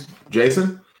 James.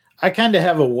 Jason? I kind of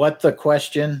have a what the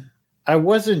question. I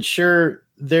wasn't sure.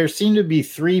 There seemed to be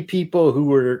three people who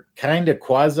were kind of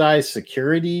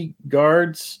quasi-security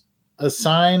guards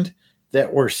assigned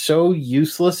that were so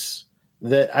useless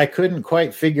that I couldn't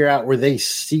quite figure out, were they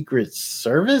Secret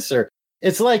Service? Or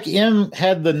it's like M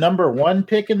had the number 1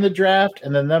 pick in the draft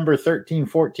and the number 13,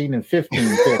 14, and 15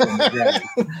 pick in the draft.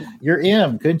 You're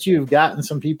M. Couldn't you have gotten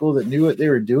some people that knew what they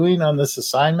were doing on this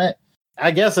assignment?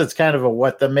 I guess it's kind of a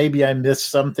what the, maybe I missed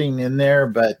something in there,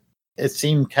 but it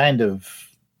seemed kind of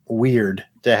weird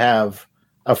to have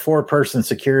a 4-person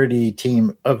security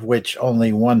team of which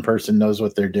only one person knows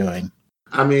what they're doing.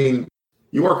 I mean,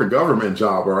 you work a government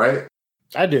job, right?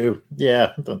 I do.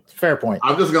 Yeah. Fair point.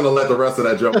 I'm just going to let the rest of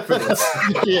that joke finish.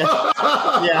 Yeah.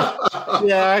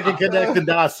 I can connect the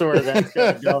dots sort of that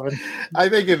kind of Delvin. I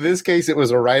think in this case, it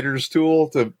was a writer's tool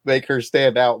to make her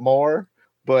stand out more.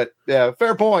 But yeah,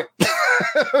 fair point.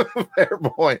 Fair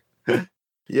point.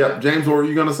 Yep. James, what were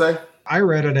you going to say? I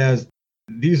read it as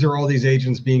these are all these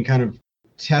agents being kind of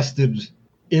tested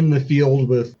in the field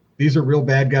with, these are real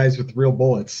bad guys with real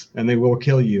bullets and they will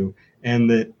kill you. And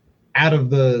that out of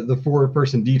the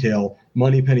 4-person detail,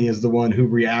 Moneypenny is the one who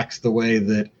reacts the way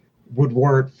that would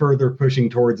warrant further pushing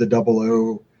towards a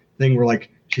 00 thing where,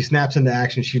 like, She snaps into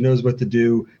action. She knows what to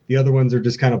do. The other ones are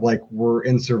just kind of like, we're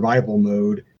in survival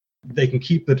mode. They can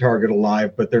keep the target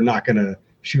alive, but they're not going to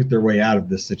shoot their way out of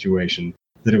this situation.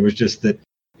 That it was just that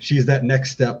she's that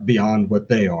next step beyond what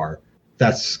they are.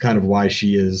 That's kind of why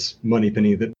she is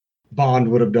Moneypenny. That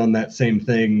Bond would have done that same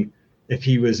thing if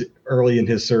he was early in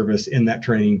his service in that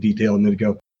training detail, and then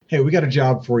go, hey, we got a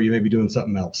job for you, maybe doing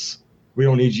something else. We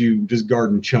don't need you just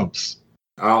guarding chumps.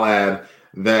 I'll add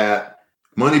that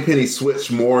Moneypenny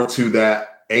switched more to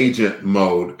that agent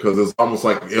mode because it's almost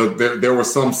like there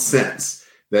was some sense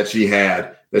that she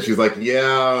had that she's like,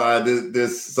 yeah,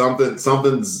 this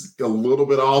something's a little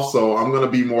bit off, so I'm going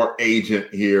to be more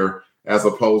agent here as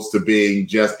opposed to being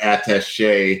just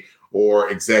attaché or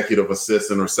executive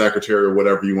assistant or secretary or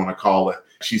whatever you want to call it.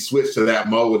 She switched to that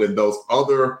mode, and those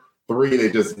other three,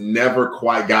 they just never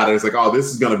quite got it. It's like, oh, this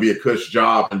is going to be a cush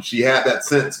job. And she had that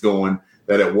sense going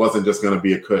that it wasn't just going to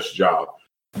be a cush job.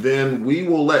 Then we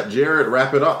will let Jared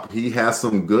wrap it up. He has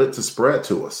some good to spread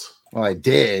to us. Well, I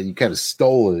did. You kind of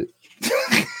stole it.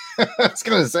 I was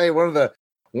going to say one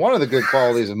of the good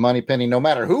qualities of Moneypenny, no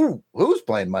matter who's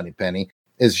playing Moneypenny,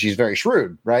 is she's very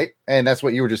shrewd, right? And that's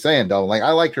what you were just saying, Dalton. Like,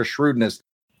 I liked her shrewdness.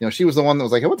 You know, she was the one that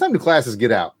was like, hey, what time do classes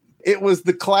get out? It was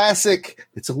the classic,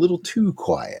 it's a little too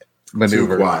quiet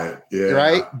maneuver. Too quiet, yeah.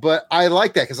 Right? But I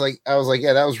like that because I was like,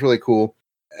 yeah, that was really cool.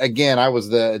 Again, I was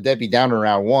the Debbie Downer in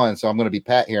round one, so I'm going to be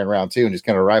Pat here in round two and just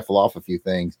kind of rifle off a few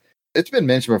things. It's been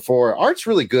mentioned before. Art's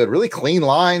really good, really clean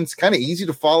lines, kind of easy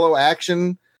to follow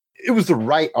action. It was the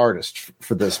right artist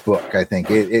for this book, I think.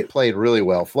 It played really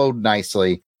well, flowed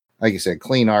nicely. Like you said,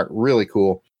 clean art, really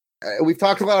cool. We've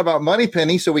talked a lot about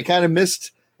Moneypenny, so we kind of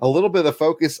missed a little bit of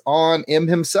focus on M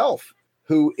himself,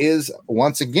 who is,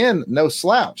 once again, no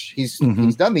slouch. He's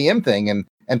done the M thing and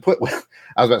put,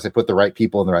 I was about to say put the right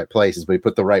people in the right places, but he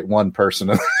put the right one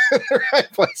person in the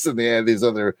right place in the end, these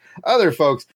other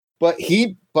folks. But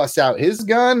he busts out his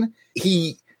gun.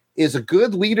 He is a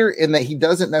good leader in that he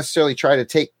doesn't necessarily try to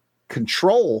take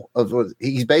control of what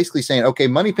he's basically saying. Okay,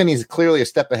 Moneypenny is clearly a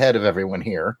step ahead of everyone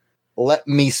here. Let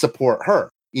me support her.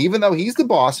 Even though he's the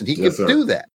boss and he can do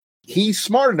that. He's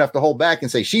smart enough to hold back and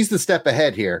say, she's the step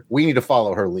ahead here. We need to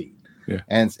follow her lead. Yeah.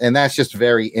 And that's just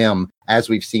very M, as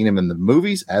we've seen him in the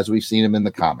movies, as we've seen him in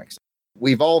the comics.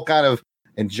 We've all kind of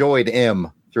enjoyed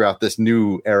M throughout this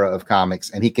new era of comics,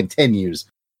 and he continues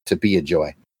to be a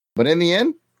joy. But in the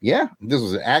end, yeah, this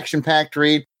was an action-packed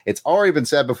read. It's already been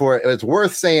said before. It's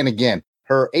worth saying again.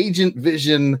 Her agent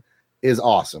vision is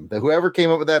awesome. That whoever came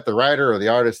up with that, the writer or the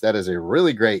artist, that is a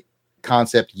really great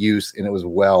concept use, and it was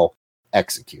well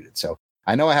executed. So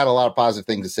I know I had a lot of positive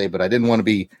things to say, but I didn't want to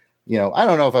be, I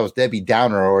don't know if I was Debbie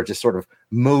Downer or just sort of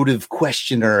motive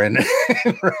questioner in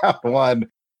round one,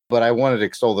 but I wanted to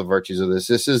extol the virtues of this.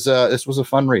 This was a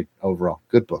fun read overall.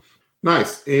 Good book.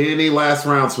 Nice. Any last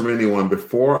rounds from anyone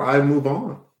before I move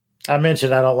on? I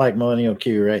mentioned I don't like Millennial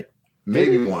Q, right?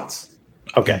 Maybe once.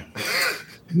 Okay.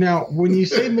 Now, when you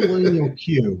say Millennial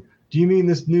Q, do you mean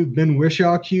this new Ben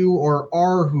Whishaw Q or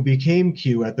R who became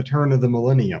Q at the turn of the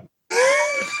millennium?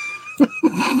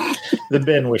 The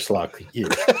Ben Whishaw Q.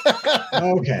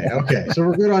 Okay. So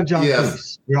we're good on John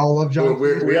Cleese. We all love John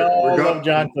Cleese. We all love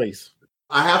John Cleese.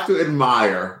 I have to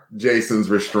admire Jason's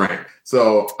restraint.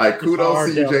 So I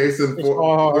kudos to you, Jason,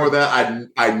 for that.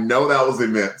 I know that was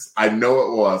immense. I know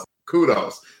it was.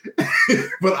 Kudos.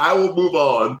 But I will move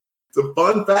on to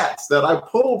fun facts that I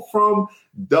pulled from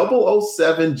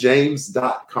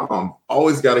 007james.com.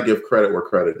 Always got to give credit where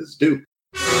credit is due.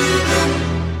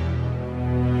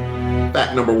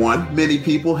 Fact number one, many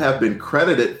people have been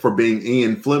credited for being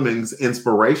Ian Fleming's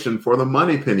inspiration for the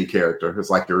Moneypenny character. It's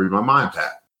like you read my mind,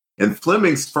 Pat. In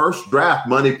Fleming's first draft,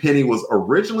 Moneypenny was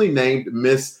originally named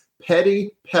Miss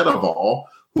Petty Pettival,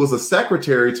 who was a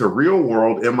secretary to Real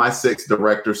World MI6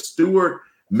 director Stuart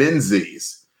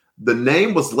Menzies. The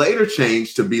name was later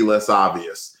changed to be less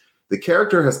obvious. The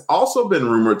character has also been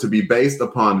rumored to be based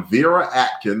upon Vera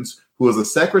Atkins, who was a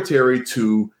secretary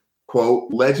to,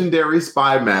 quote, legendary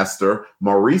spy master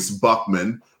Maurice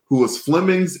Buckman, who was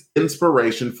Fleming's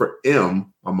inspiration for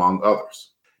M, among others.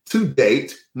 To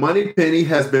date, Moneypenny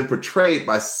has been portrayed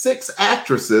by 6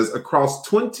 actresses across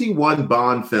 21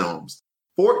 Bond films,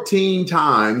 14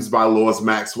 times by Lois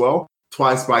Maxwell,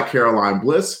 twice by Caroline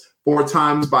Bliss, 4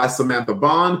 times by Samantha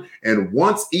Bond, and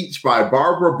once each by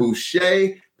Barbara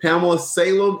Boucher, Pamela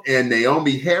Salem, and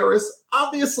Naomi Harris.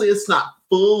 Obviously, it's not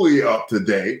fully up to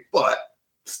date, but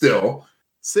still,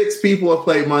 6 people have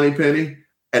played Moneypenny,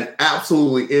 an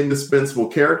absolutely indispensable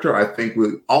character. I think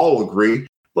we all agree.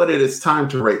 But it is time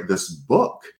to rate this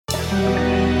book.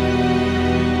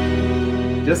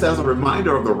 Just as a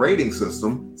reminder of the rating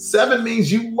system, 7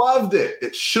 means you loved it.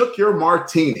 It shook your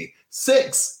martini.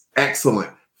 6,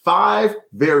 excellent. 5,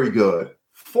 very good.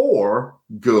 4,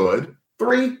 good.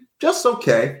 3, just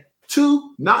okay.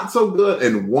 2, not so good.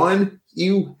 And 1,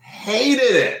 you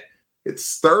hated it. It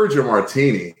stirred your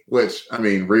martini, which, I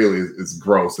mean, really is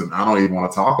gross, and I don't even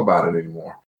want to talk about it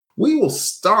anymore. We will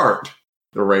start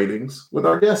the ratings with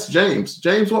our guest, James.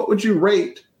 James, what would you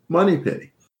rate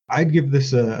Moneypenny? I'd give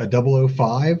this a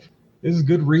 005. This is a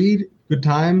good read, good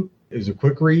time. It was a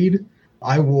quick read.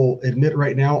 I will admit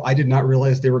right now, I did not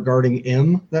realize they were guarding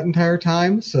M that entire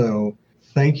time, so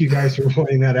thank you guys for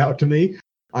pointing that out to me.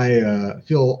 I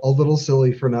feel a little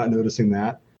silly for not noticing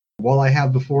that. While I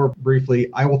have before briefly,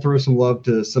 I will throw some love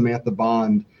to Samantha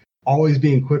Bond, always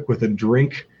being quick with a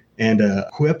drink and a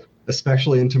quip,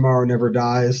 especially in Tomorrow Never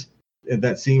Dies.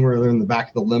 That scene where they're in the back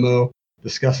of the limo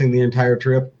discussing the entire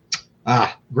trip.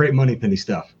 Great Moneypenny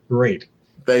stuff. Great.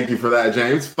 Thank you for that,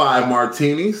 James. 5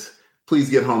 martinis. Please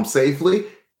get home safely.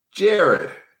 Jared,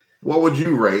 what would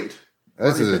you rate?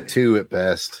 This is a 2 at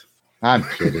best. I'm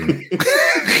kidding.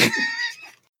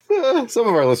 Some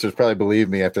of our listeners probably believe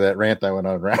me after that rant I went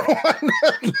on round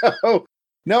 1.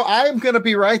 No, I'm going to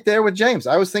be right there with James.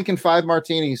 I was thinking 5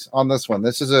 martinis on this one.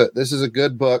 This is a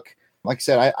good book. Like I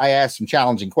said, I asked some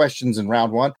challenging questions in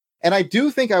round 1, and I do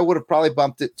think I would have probably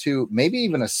bumped it to maybe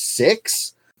even a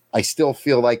 6. I still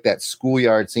feel like that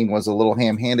schoolyard scene was a little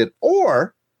ham-handed.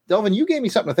 Or, Delvin, you gave me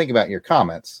something to think about in your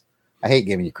comments. I hate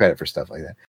giving you credit for stuff like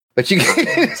that, but you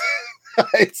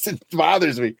it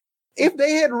bothers me. If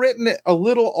they had written it a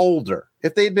little older,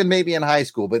 if they'd been maybe in high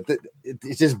school, but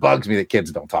it just bugs me that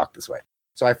kids don't talk this way.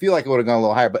 So I feel like it would have gone a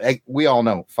little higher, but we all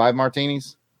know 5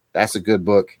 martinis, that's a good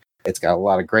book. It's got a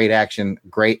lot of great action,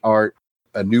 great art,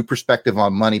 a new perspective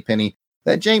on Moneypenny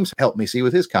that James helped me see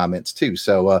with his comments too.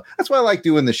 So that's why I like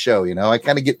doing the show. You know, I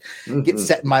kind of get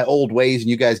set in my old ways and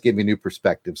you guys give me new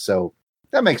perspectives. So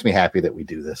that makes me happy that we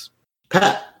do this.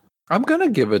 Pat, I'm going to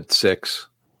give it 6.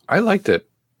 I liked it.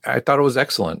 I thought it was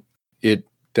excellent. It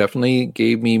definitely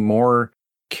gave me more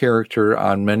character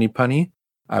on Moneypenny.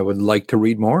 I would like to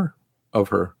read more of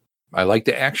her. I like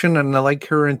the action and I like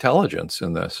her intelligence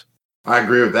in this. I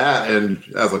agree with that. And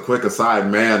as a quick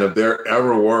aside, man, if there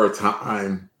ever were a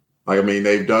time, like, I mean,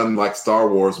 they've done like Star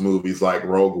Wars movies like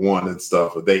Rogue One and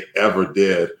stuff. If they ever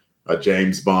did a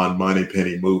James Bond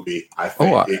Moneypenny movie, I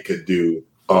think it could do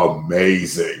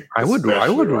amazing. I would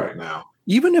right now.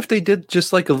 Even if they did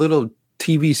just like a little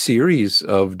TV series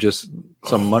of just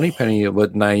some Moneypenny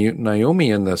with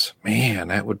Naomi in this, man,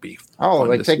 that would be fun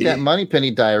like take that Moneypenny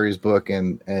Diaries book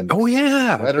and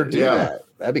let her do that.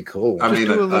 That'd be cool. I mean,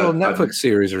 do a little Netflix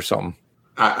series or something.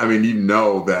 I mean, you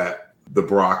know that the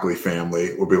Broccoli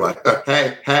family will be like,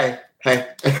 hey,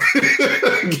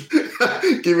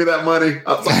 give me that money.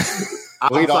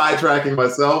 I'm sidetracking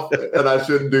myself, and I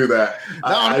shouldn't do that.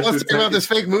 Let's talk about this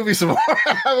fake movie some more.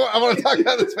 I want to talk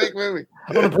about this fake movie.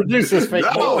 I want to produce this fake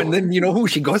movie. Oh, and then you know who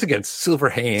she goes against?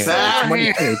 Silverhand.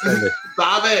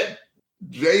 Stop it.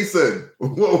 Jason,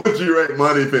 what would you rate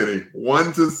Moneypenny?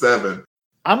 1 to 7.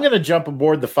 I'm going to jump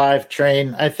aboard the 5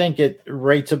 train. I think it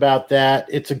rates about that.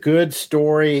 It's a good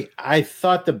story. I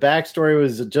thought the backstory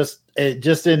was it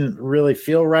just didn't really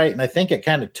feel right. And I think it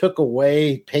kind of took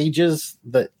away pages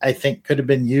that I think could have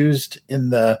been used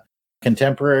in the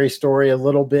contemporary story a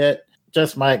little bit.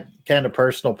 Just my kind of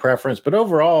personal preference. But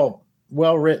overall,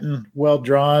 well written, well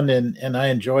drawn, and I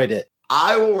enjoyed it.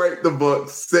 I will rate the book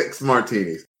 6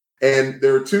 martinis. And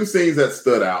there were 2 scenes that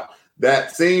stood out.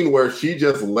 That scene where she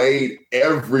just laid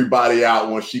everybody out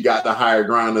when she got the higher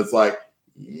ground. It's like,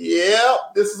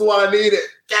 yep, this is what I needed.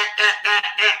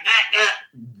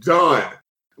 Done.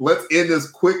 Let's end this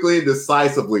quickly and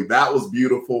decisively. That was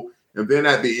beautiful. And then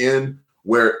at the end,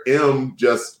 where M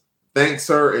just thanks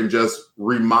her and just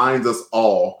reminds us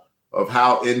all of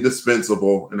how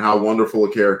indispensable and how wonderful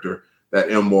a character that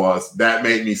M was, that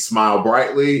made me smile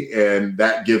brightly, and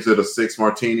that gives it a 6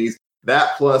 martinis.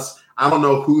 That plus, I don't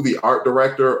know who the art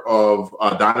director of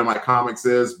Dynamite Comics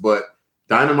is, but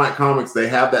Dynamite Comics, they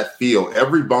have that feel.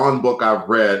 Every Bond book I've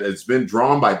read, it's been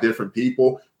drawn by different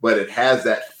people, but it has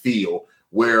that feel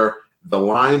where the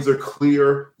lines are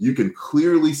clear. You can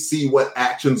clearly see what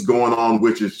action's going on,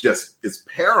 which is it's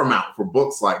paramount for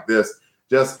books like this.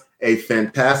 Just a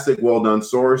fantastic, well-done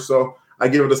story. So I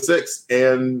give it a 6.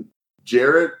 And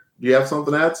Jared, do you have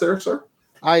something to add, sir?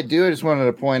 I do. I just wanted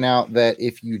to point out that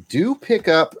if you do pick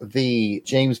up the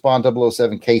James Bond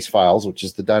 007 Case Files, which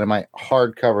is the Dynamite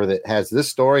hardcover that has this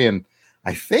story, and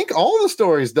I think all the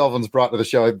stories Delvin's brought to the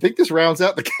show, I think this rounds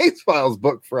out the Case Files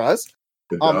book for us.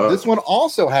 This one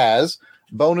also has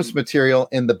bonus material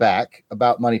in the back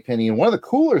about Moneypenny. And one of the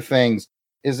cooler things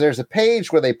is there's a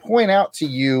page where they point out to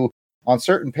you on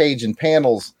certain page and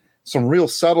panels some real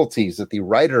subtleties that the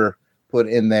writer put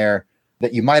in there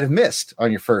that you might have missed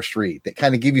on your first read that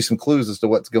kind of give you some clues as to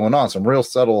what's going on, some real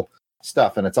subtle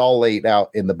stuff. And it's all laid out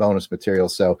in the bonus material.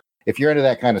 So if you're into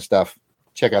that kind of stuff,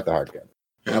 check out the hard guide.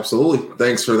 Absolutely.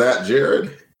 Thanks for that,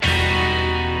 Jared.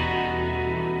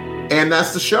 And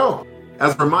that's the show.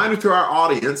 As a reminder to our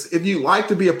audience, if you'd like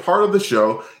to be a part of the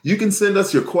show, you can send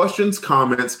us your questions,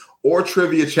 comments, or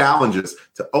trivia challenges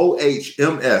to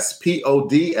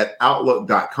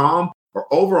ohmspod@outlook.com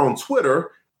or over on Twitter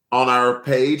on our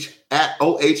page at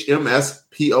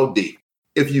ohmspod.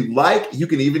 If you like, you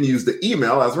can even use the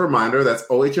email as a reminder. That's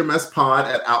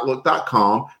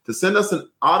ohmspod@outlook.com to send us an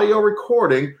audio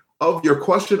recording of your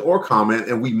question or comment,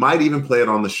 and we might even play it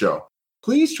on the show.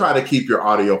 Please try to keep your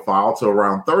audio file to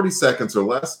around 30 seconds or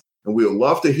less, and we would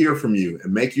love to hear from you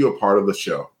and make you a part of the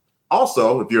show.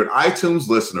 Also, if you're an iTunes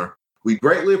listener, we'd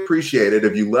greatly appreciate it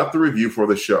if you left a review for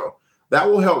the show. That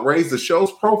will help raise the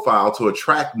show's profile to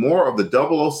attract more of the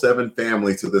 007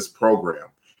 family to this program.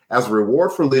 As a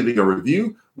reward for leaving a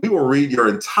review, we will read your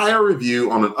entire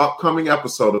review on an upcoming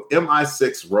episode of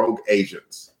MI6 Rogue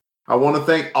Agents. I want to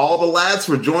thank all the lads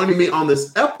for joining me on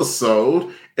this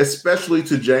episode, especially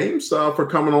to James for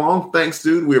coming along. Thanks,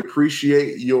 dude. We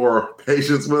appreciate your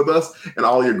patience with us and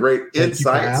all your great insights.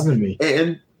 Thank you for having me.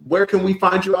 And where can we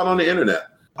find you out on the internet?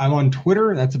 I'm on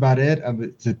Twitter. That's about it.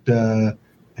 It's at, I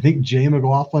think, J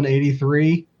McLaughlin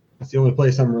 83. That's the only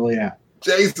place I'm really at.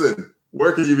 Jason,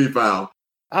 where can you be found?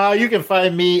 You can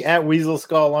find me at Weasel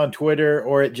Skull on Twitter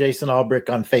or at Jason Albrick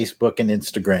on Facebook and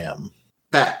Instagram.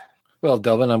 Pat. Well,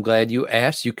 Delvin, I'm glad you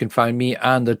asked. You can find me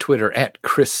on the Twitter at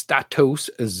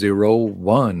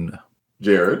Christatos01.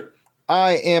 Jared.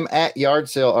 I am at Yard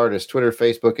Sale Artist, Twitter,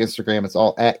 Facebook, Instagram. It's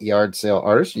all at Yard Sale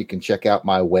Artist. You can check out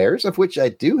my wares, of which I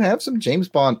do have some James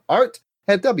Bond art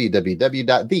at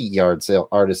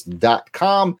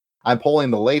www.theyardsaleartist.com. I'm pulling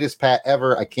the latest Pat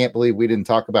ever. I can't believe we didn't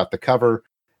talk about the cover.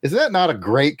 Is that not a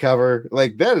great cover?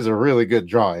 Like, that is a really good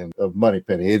drawing of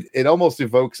Moneypenny. It almost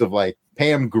evokes of like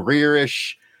Pam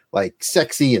Grier-ish, like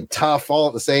sexy and tough all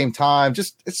at the same time.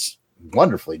 Just, it's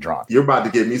wonderfully drawn. You're about to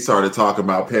get me started talking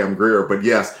about Pam Grier, but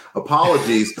yes,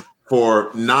 apologies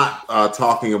for not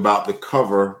talking about the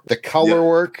cover. The color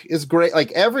work is great.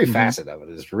 Like every facet of it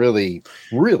is really,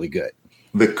 really good.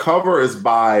 The cover is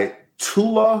by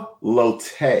Tula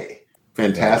Lotay.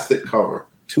 Fantastic cover.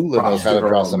 Tula knows how to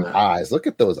draw some eyes. Look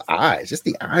at those eyes. Just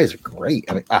the eyes are great.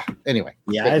 I mean, anyway.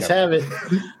 The eyes have it.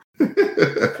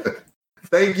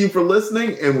 Thank you for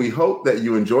listening, and we hope that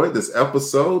you enjoyed this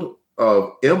episode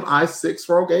of MI6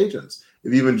 Rogue Agents.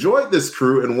 If you've enjoyed this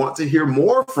crew and want to hear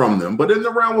more from them, but in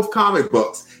the realm of comic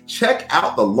books, check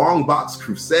out the Long Box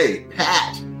Crusade.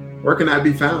 Pat, where can that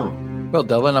be found? Well,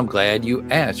 Delvin, I'm glad you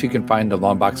asked. You can find the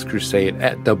Longbox Crusade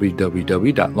at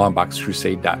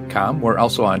www.longboxcrusade.com. We're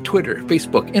also on Twitter,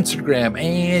 Facebook, Instagram,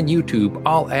 and YouTube,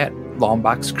 all at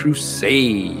Longbox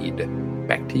Crusade.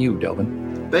 Back to you,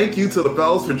 Delvin. Thank you to the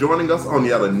fellas for joining us on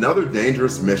yet another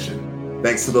dangerous mission.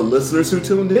 Thanks to the listeners who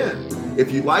tuned in.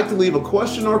 If you'd like to leave a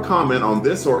question or comment on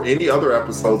this or any other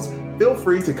episodes, feel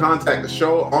free to contact the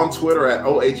show on Twitter at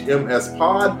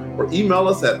OHMSPod or email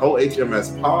us at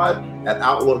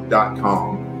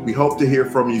ohmspod@outlook.com. We hope to hear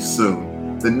from you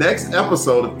soon. The next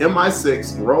episode of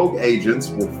MI6 Rogue Agents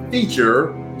will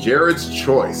feature Jared's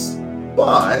Choice,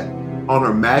 but on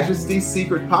Her Majesty's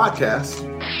Secret Podcast,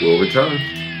 we'll return.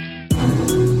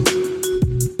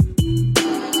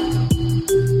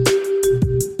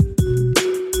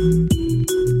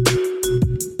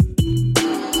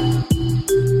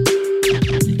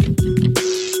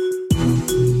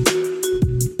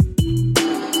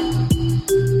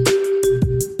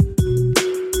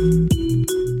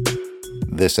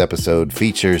 This episode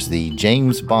features the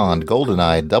James Bond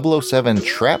GoldenEye 007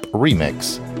 Trap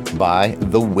Remix by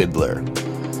The Whittler.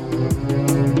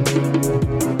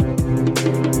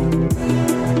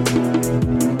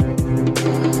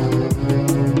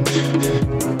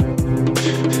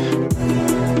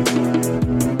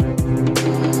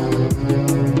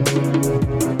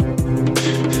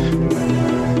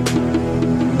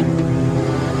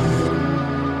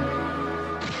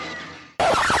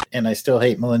 And I still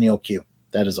hate Millennial Q.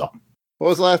 That is all. What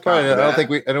was the last part? I know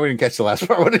we didn't catch the last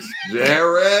part. What is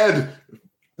Jared?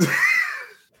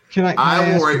 Can I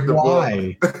will ask rate the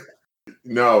why? book.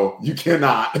 No, you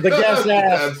cannot. The guest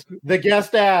asked. The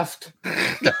guest asked.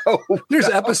 No, There's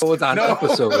episodes on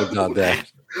episodes on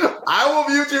that. I will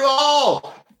mute you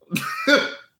all.